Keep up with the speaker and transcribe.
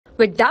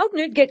With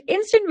Doubtnut, get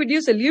instant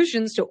video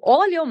solutions to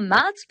all your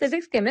maths,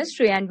 physics,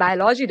 chemistry, and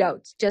biology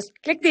doubts. Just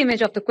click the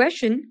image of the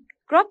question,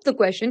 crop the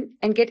question,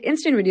 and get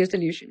instant video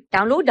solution.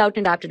 Download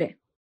Doubtnut app today.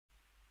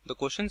 The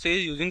question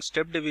says, using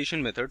step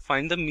deviation method,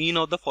 find the mean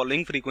of the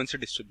following frequency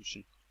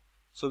distribution.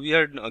 So we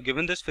are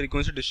given this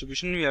frequency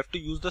distribution, we have to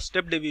use the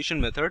step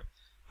deviation method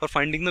for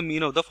finding the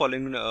mean of the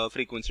following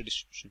frequency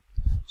distribution.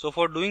 So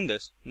for doing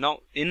this, now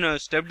in a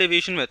step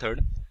deviation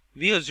method,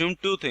 we assume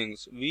two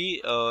things.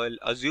 We take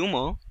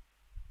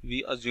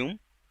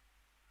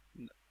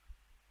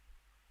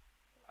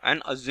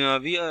an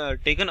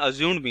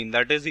assumed mean,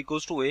 that is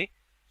equals to a.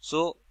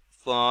 So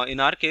in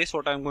our case,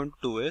 what I am going to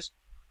do is,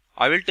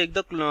 I will take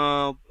the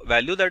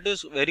value that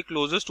is very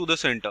closest to the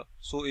center.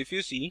 So if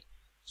you see,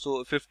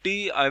 so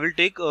 50, I will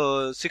take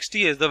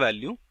 60 as the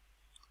value.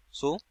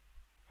 So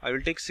I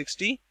will take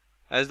 60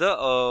 as the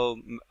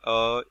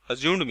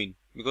assumed mean,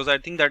 because I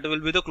think that will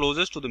be the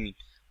closest to the mean.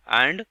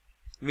 And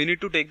we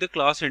need to take the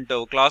class width.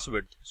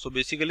 So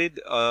basically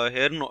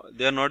here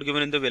they are not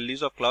given in the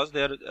values of class,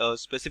 their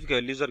specific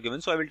values are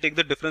given. So I will take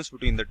the difference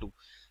between the two,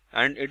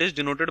 and it is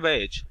denoted by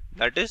h,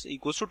 that is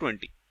equals to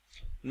 20.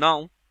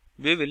 Now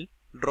we will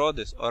draw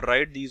this or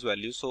write these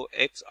values. So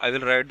x, I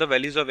will write the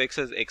values of x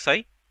as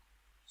xi.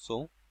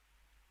 So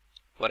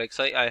for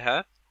xi I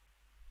have,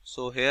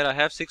 so here I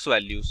have 6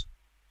 values.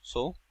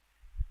 So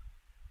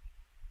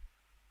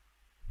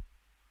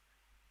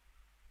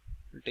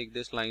I'll take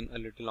this line a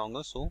little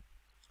longer. So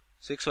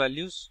 6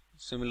 values.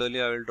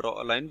 Similarly, I will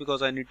draw a line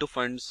because I need to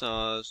find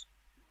so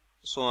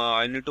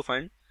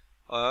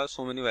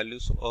many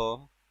values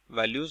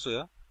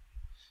here.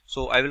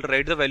 So I will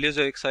write the values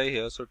of xi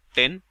here. So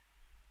 10,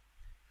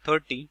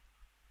 30,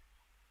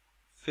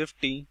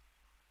 50,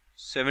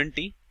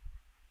 70,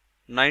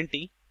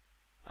 90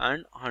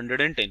 and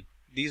 110.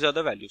 These are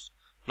the values.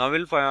 Now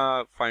we'll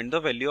find the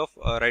value of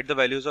write the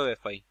values of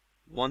fi.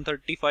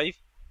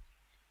 135,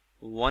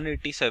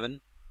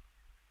 187,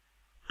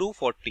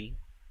 240,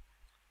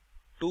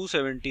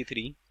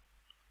 273,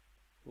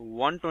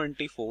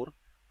 124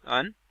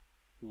 and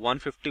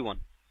 151.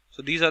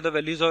 So these are the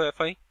values of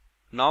fi.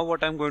 Now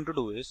what I am going to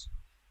do is,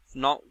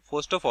 now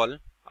first of all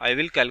I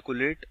will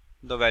calculate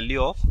the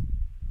value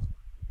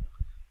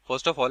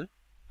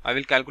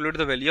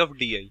of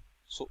di.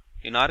 So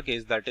in our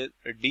case, that is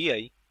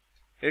di,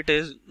 it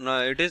is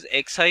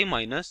xi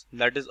minus,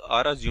 that is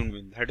our assumed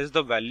mean, that is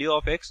the value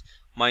of x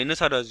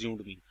minus our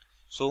assumed mean.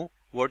 So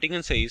what you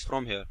can say is,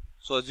 from here,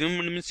 so assumed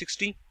mean is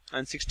 60,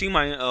 and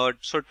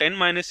 10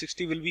 minus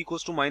 60 will be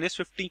equals to minus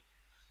 50.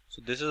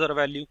 So this is our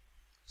value.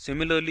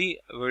 Similarly,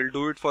 we will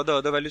do it for the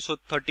other value. So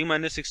 30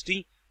 minus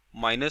 60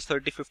 minus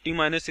 30, 50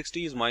 minus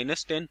 60 is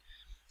minus 10,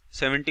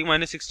 70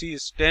 minus 60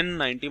 is 10,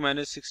 90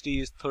 minus 60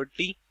 is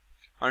 30,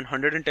 and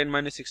 110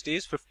 minus 60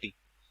 is 50.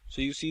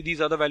 So you see, these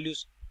are the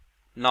values.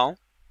 Now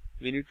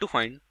we need to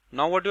find,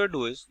 now what you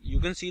do is, you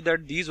can see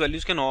that these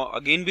values can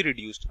again be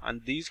reduced,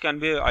 and these can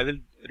be, I will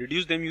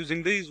reduce them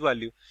using this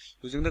value,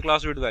 using the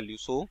class width value.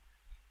 So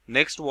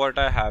next what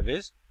I have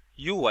is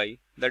ui,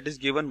 that is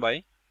given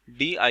by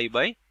di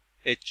by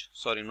h,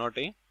 sorry, not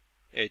a,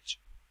 h.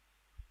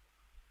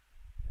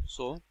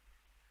 So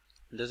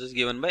this is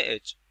given by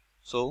h.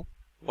 So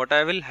what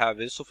I will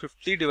have is, so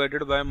 50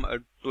 divided by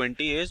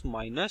 20 is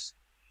minus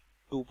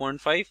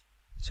 2.5.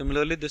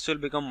 Similarly, this will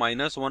become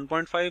minus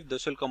 1.5.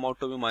 This will come out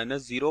to be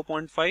minus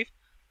 0.5.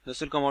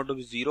 This will come out to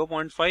be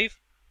 0.5,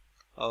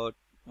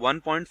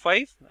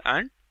 1.5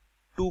 and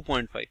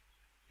 2.5.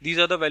 These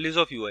are the values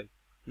of ui.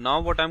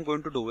 Now what I am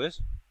going to do is,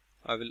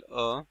 I will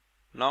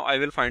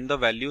find the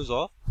values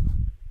of,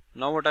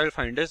 now what I will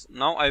find is,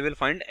 now I will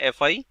find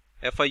fi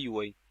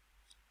ui.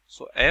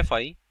 So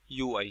fi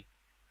ui,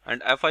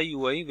 and fi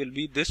ui will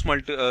be this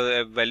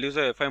values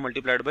of fi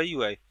multiplied by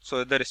ui.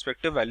 So the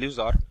respective values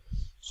are,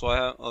 so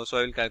I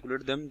will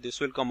calculate them. This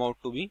will come out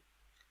to be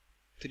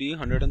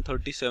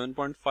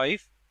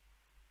 337.5.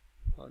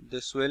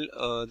 This will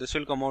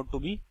come out to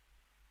be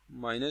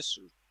minus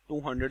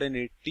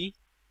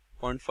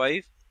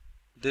 280.5.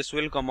 This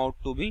will come out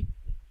to be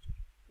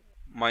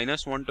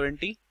minus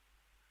 120.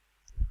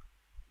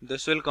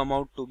 This will come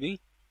out to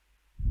be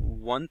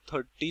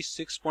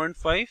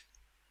 136.5.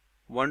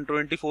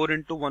 124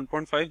 into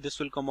 1.5, this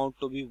will come out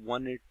to be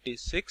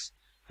 186,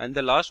 and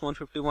the last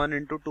 151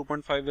 into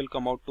 2.5 will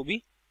come out to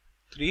be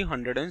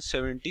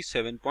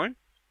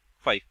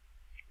 377.5.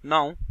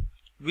 Now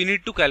we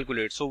need to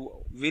calculate,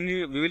 so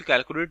we will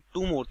calculate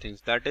two more things,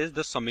 that is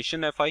the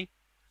summation of fi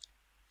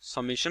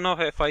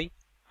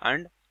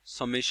and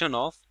summation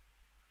of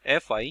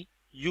fi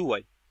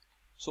ui.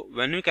 So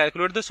when we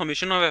calculate the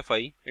summation of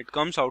fi, it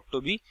comes out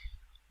to be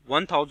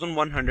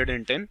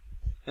 1110,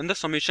 and the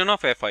summation of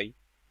fi,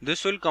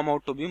 this will come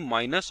out to be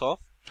minus of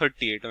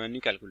 38 when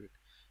you calculate.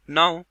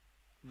 Now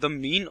the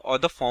mean, or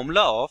the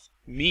formula of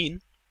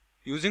mean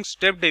using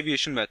step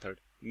deviation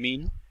method,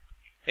 mean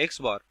x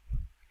bar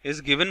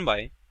is given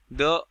by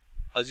the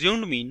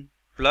assumed mean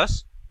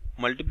plus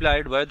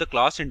multiplied by the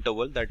class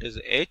interval, that is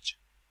h,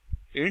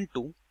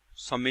 into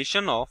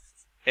summation of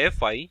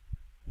fi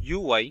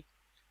ui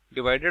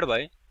divided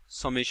by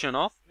summation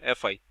of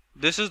fi.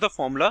 this is the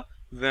formula.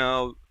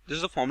 This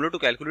is the formula to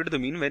calculate the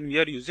mean when we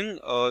are using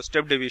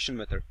step deviation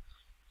method.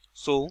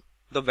 So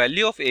the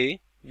value of A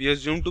we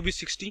assume to be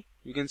 60.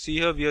 You can see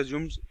here we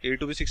assume A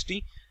to be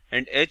 60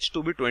 and H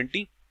to be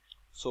 20.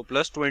 So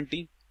plus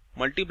 20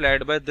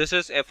 multiplied by this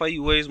is Fi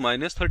Ui is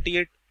minus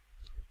 38.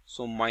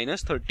 So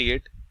minus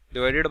 38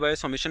 divided by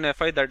summation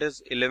Fi, that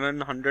is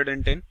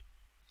 1110.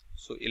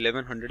 So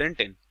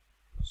 1110.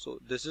 So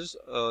this is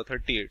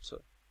 38.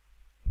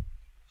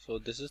 So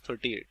this is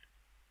 38.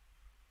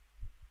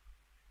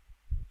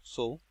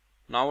 So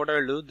now what I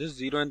will do, this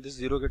 0 and this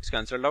 0 gets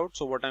cancelled out.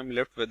 So what I am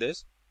left with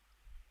is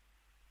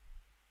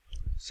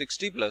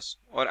 60 plus,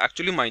 or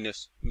actually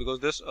minus, because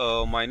this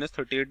minus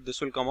 38, this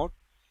will come out.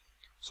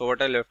 So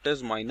what I left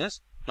is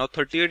minus. Now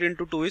 38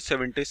 into 2 is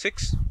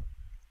 76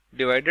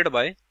 divided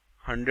by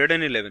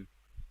 111.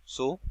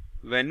 So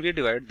when we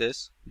divide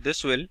this,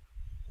 this will,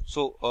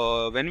 so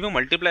when we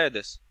multiply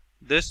this,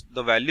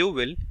 the value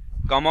will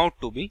come out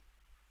to be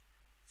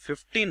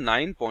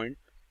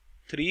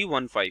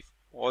 59.315,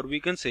 or we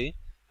can say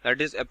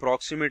that is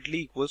approximately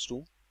equals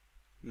to,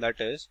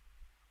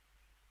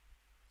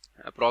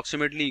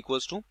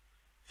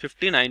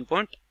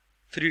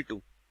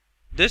 59.32.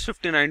 This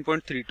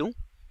 59.32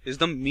 is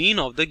the mean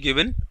of the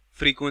given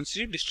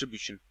frequency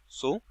distribution.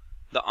 So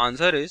the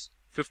answer is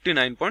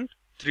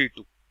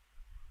 59.32.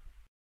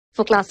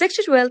 For class 6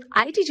 to 12,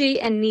 IIT JEE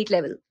and NEET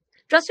level.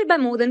 Trusted by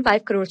more than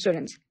 5 crore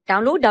students.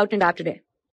 Download Doubtnut app today.